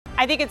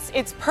I think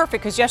it's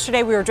perfect because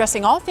yesterday we were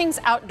addressing all things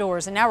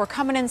outdoors, and now we're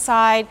coming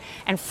inside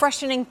and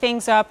freshening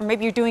things up, or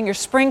maybe you're doing your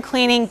spring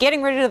cleaning,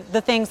 getting rid of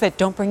the things that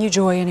don't bring you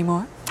joy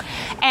anymore,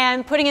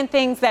 and putting in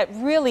things that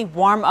really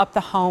warm up the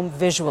home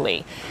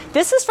visually.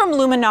 This is from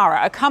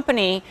Luminara, a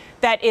company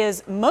that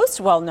is most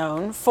well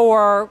known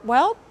for,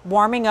 well,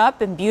 warming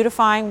up and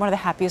beautifying one of the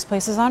happiest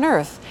places on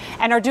earth,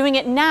 and are doing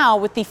it now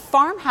with the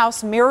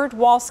Farmhouse mirrored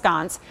wall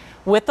sconce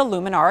with the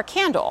Luminara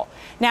candle.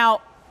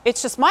 Now,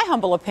 it's just my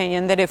humble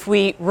opinion that if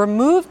we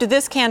removed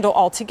this candle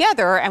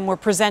altogether and we're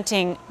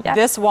presenting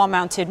this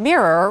wall-mounted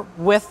mirror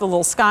with the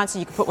little sconce,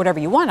 and you can put whatever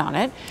you want on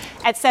it,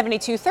 at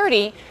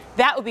 $72.30,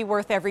 that would be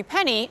worth every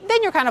penny.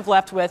 Then you're kind of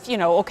left with, you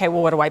know, okay,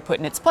 well, what do I put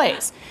in its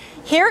place?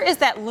 Here is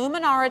that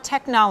Luminara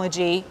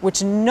technology,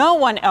 which no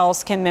one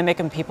else can mimic,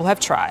 and people have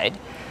tried.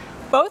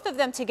 Both of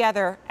them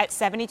together at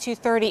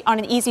 $72.30 on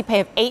an easy pay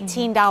of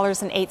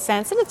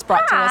 $18.08. And it's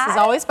brought to us, as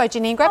always, by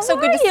Janine Grepp. So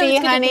good to see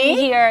you, honey. Good to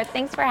be here.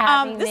 Thanks for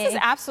having me. This is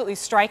absolutely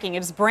striking.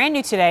 It is brand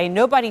new today.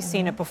 Nobody's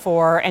seen it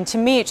before. And to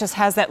me, it just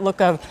has that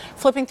look of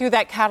flipping through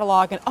that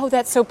catalog and, oh,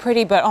 that's so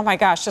pretty. But, oh, my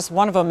gosh, just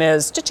one of them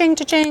is cha-ching,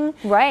 cha-ching.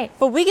 Right.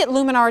 But we get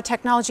Luminara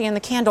technology in the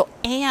candle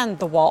and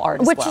the wall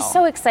art as well. Which is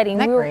so exciting.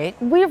 Isn't that great?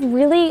 We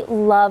really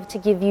love to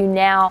give you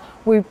now.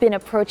 We've been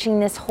approaching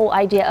this whole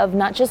idea of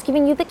not just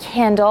giving you the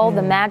candle,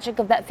 the magic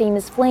of that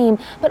famous flame,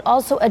 but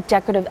also a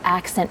decorative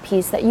accent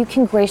piece that you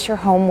can grace your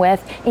home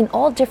with in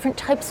all different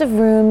types of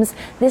rooms.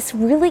 This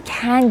really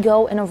can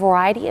go in a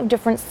variety of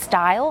different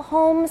style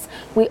homes.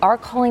 We are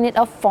calling it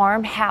a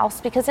farmhouse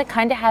because it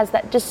kind of has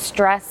that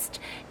distressed,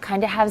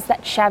 kind of has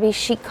that shabby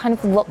chic kind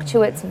of look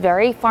to it. It's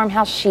very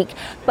farmhouse chic,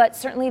 but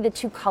certainly the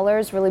two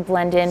colors really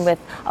blend in with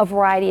a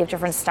variety of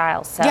different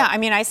styles. So. Yeah, I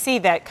mean, I see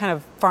that kind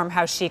of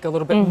farmhouse chic a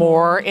little bit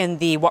more in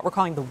the what we're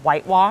calling the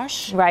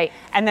whitewash. Right.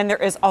 And then there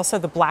is also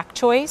the black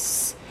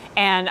choice.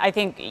 And I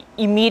think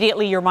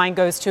immediately your mind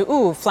goes to,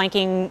 ooh,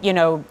 flanking, you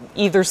know,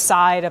 either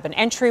side of an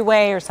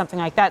entryway or something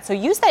like that. So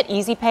use that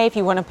easy pay if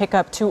you want to pick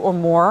up two or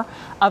more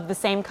of the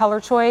same color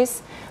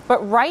choice.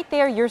 But right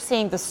there, you're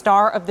seeing the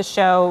star of the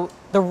show.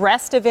 The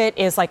rest of it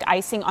is like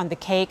icing on the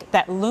cake.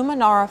 That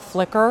Luminara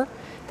flicker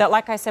that,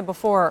 like I said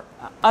before,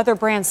 other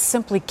brands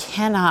simply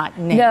cannot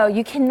nail. No,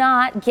 you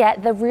cannot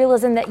get the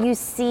realism that you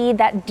see,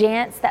 that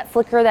dance, that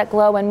flicker, that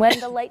glow. And when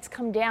the lights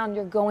come down,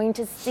 you're going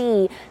to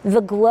see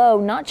the glow,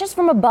 not just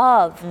from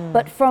above,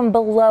 but from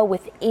below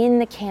within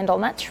the candle.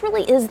 And that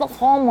truly is the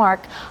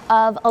hallmark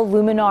of a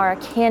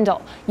Luminara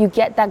candle. You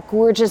get that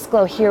gorgeous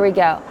glow. Here we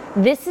go.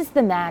 This is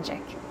the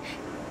magic.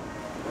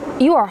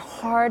 You are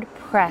hard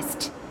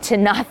pressed to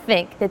not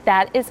think that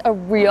that is a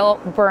real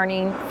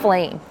burning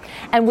flame.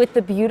 And with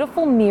the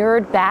beautiful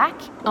mirrored back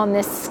on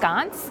this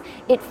sconce,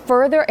 it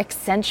further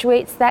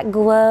accentuates that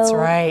glow. That's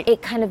right.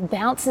 It kind of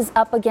bounces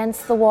up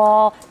against the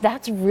wall.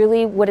 That's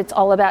really what it's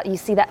all about. You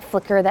see that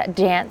flicker, that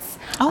dance.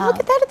 Oh, look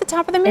at that at the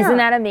top of the mirror. Isn't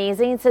that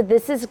amazing? So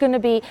this is going to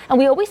be, and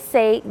we always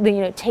say, you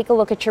know, take a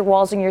look at your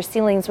walls and your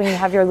ceilings when you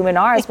have your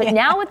Luminaras, but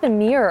now with the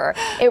mirror,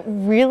 it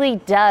really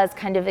does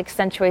kind of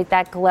accentuate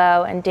that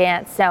glow and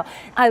dance. So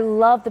I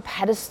love the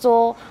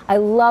pedestal. I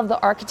love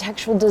the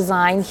architectural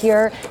design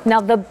here.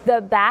 Now the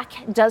back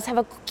does have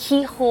a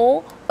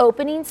keyhole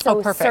opening,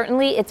 so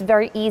certainly it's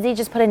very easy.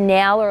 Just put a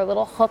nail or a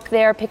little hook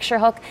there, picture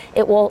hook.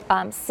 It will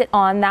sit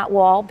on that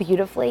wall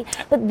beautifully.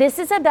 But this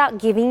is about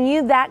giving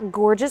you that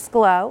gorgeous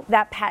glow,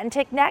 that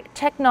patented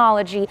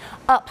technology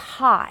up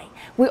high.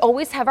 We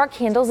always have our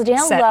candles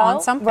down set low,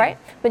 on something, right?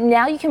 But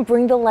now you can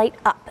bring the light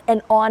up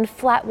and on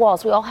flat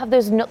walls. We all have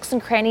those nooks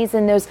and crannies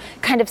and those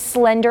kind of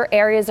slender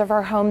areas of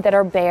our home that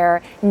are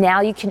bare. Now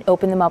you can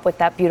open them up with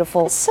that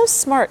beautiful. It's so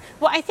smart.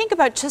 Well, I think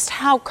about just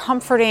how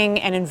comforting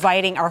and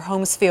inviting our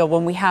homes feel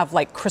when we have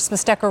like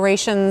Christmas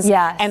decorations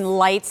and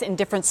lights in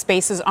different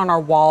spaces on our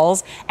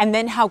walls, and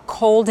then how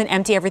cold and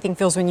empty everything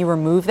feels when you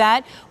remove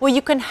that. Well,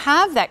 you can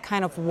have that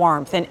kind of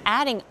warmth, and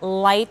adding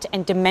light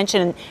and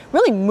dimension and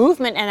really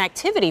movement and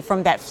activity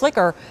from that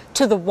flicker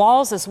to the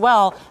walls as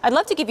well. I'd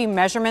love to give you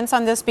measurements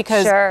on this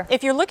because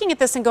if you're looking at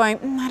this and going,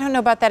 I don't know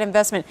about that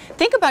investment,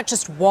 think about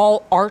just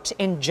wall art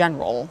in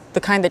general,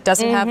 the kind that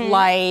doesn't have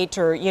light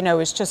or, you know,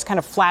 is just kind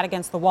of flat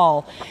against the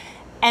wall.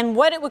 And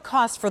what it would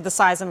cost for the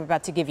size I'm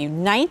about to give you.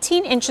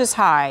 19 inches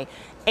high,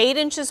 8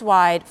 inches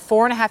wide,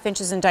 4.5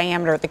 inches in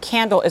diameter. The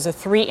candle is a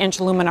 3-inch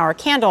Luminara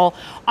candle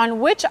on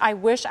which I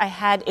wish I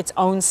had its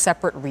own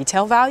separate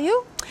retail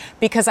value,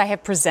 because I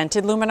have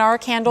presented Luminara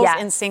candles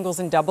in singles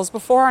and doubles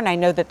before, and I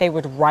know that they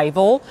would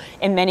rival,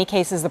 in many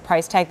cases, the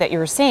price tag that you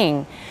were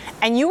seeing.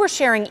 And you were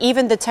sharing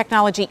even the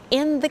technology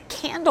in the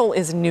candle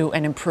is new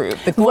and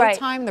improved. The glow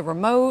time, the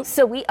remote.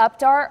 So we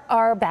upped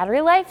our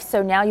battery life,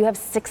 so now you have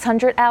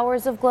 600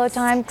 hours of glow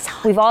time.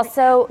 We've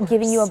also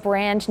given you a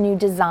brand new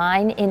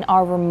design in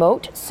our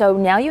remote. So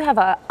now you have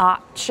an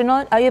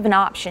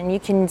option. You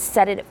can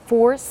set it at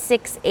 4,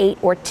 6, 8,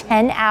 or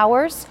 10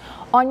 hours.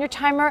 on your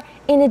timer.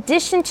 In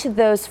addition to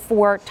those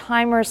 4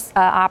 timer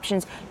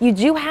options, you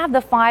do have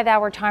the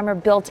 5-hour timer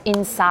built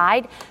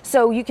inside.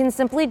 So you can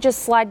simply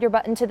just slide your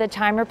button to the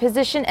timer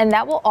position and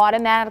that will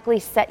automatically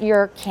set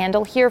your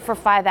candle here for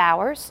 5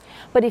 hours.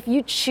 But if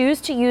you choose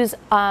to use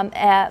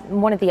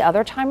one of the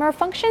other timer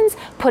functions,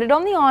 put it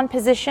on the on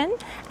position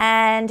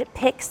and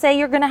pick, say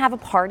you're gonna have a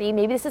party.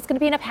 Maybe this is gonna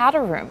be in a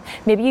powder room.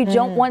 Maybe you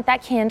don't want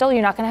that candle.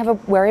 You're not gonna have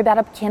to worry about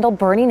a candle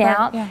burning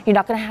out. Yeah. You're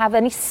not gonna have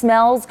any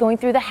smells going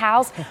through the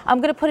house.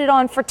 I'm gonna put it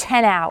on for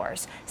 10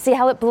 hours. See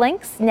how it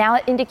blinks? Now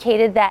it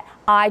indicated that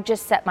I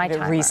just set my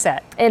timer.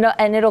 Reset.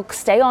 And it'll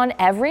stay on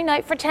every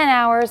night for 10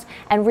 hours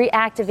and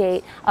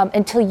reactivate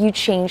until you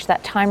change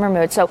that timer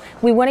mode. So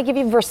we want to give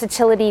you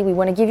versatility, we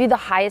want to give you the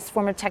highest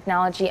form of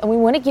technology, and we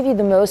want to give you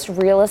the most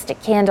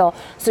realistic candle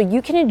so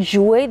you can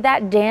enjoy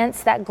that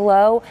dance, that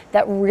glow,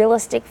 that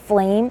realistic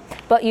flame,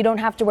 but you don't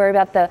have to worry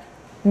about the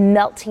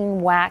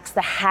melting wax,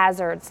 the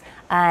hazards.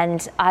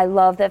 And I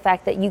love the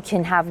fact that you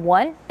can have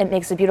one. It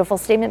makes a beautiful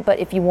statement, but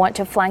if you want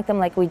to flank them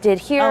like we did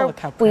here,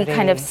 we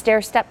kind of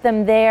stair step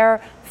them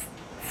there,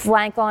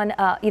 flank on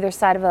either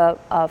side of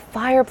a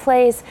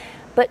fireplace.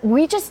 But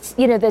we just,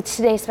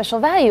 today's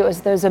special value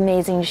is those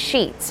amazing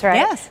sheets, right?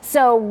 Yes.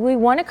 So we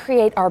want to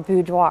create our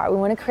boudoir. We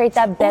want to create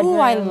that bedroom. Oh,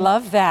 I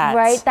love that.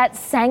 Right? That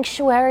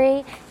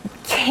sanctuary.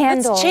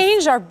 Candles. Let's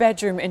change our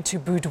bedroom into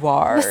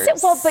boudoirs.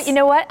 Well, but you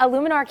know what? A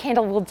Luminar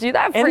candle will do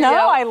that for you.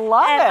 No, I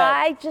love it.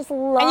 I just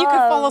love. And you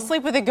can fall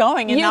asleep with it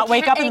going and not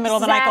wake up in the middle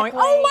of the night going,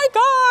 oh my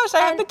gosh,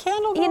 I have the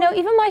candle going.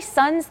 Even my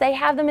sons, they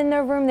have them in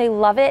their room. They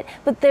love it.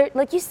 But they're,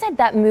 like you said,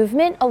 that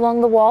movement along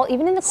the wall,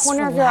 even in the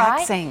corner of your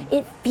eye,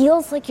 it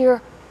feels like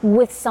you're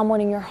with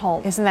someone in your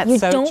home. Isn't that so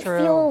true? You don't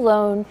feel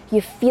alone.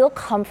 You feel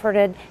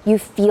comforted. You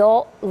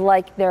feel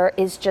like there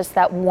is just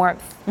that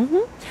warmth.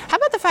 How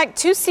about the fact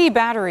 2C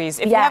batteries?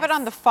 If you have it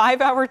on the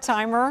 5-hour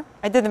timer,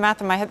 I did the math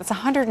in my head, that's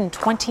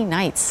 120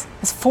 nights.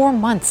 That's 4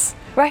 months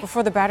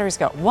before the batteries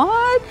go.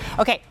 What?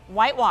 Okay,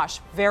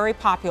 whitewash, very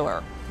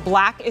popular.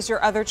 Black is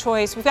your other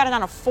choice. We've got it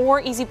on a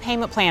 4 easy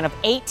payment plan of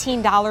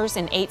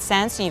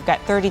 $18.08, and you've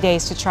got 30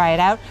 days to try it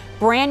out.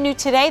 Brand new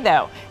today,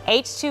 though.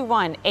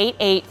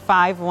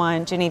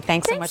 H218851. Janine,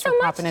 thanks so much for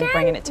popping in and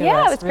bringing it to us.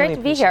 Yeah, it was great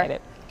to be here.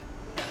 It.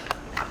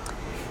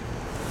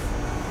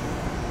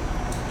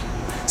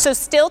 So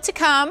still to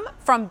come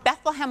from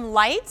Bethlehem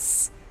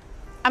Lights.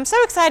 I'm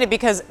so excited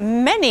because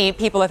many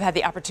people have had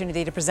the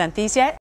opportunity to present these yet.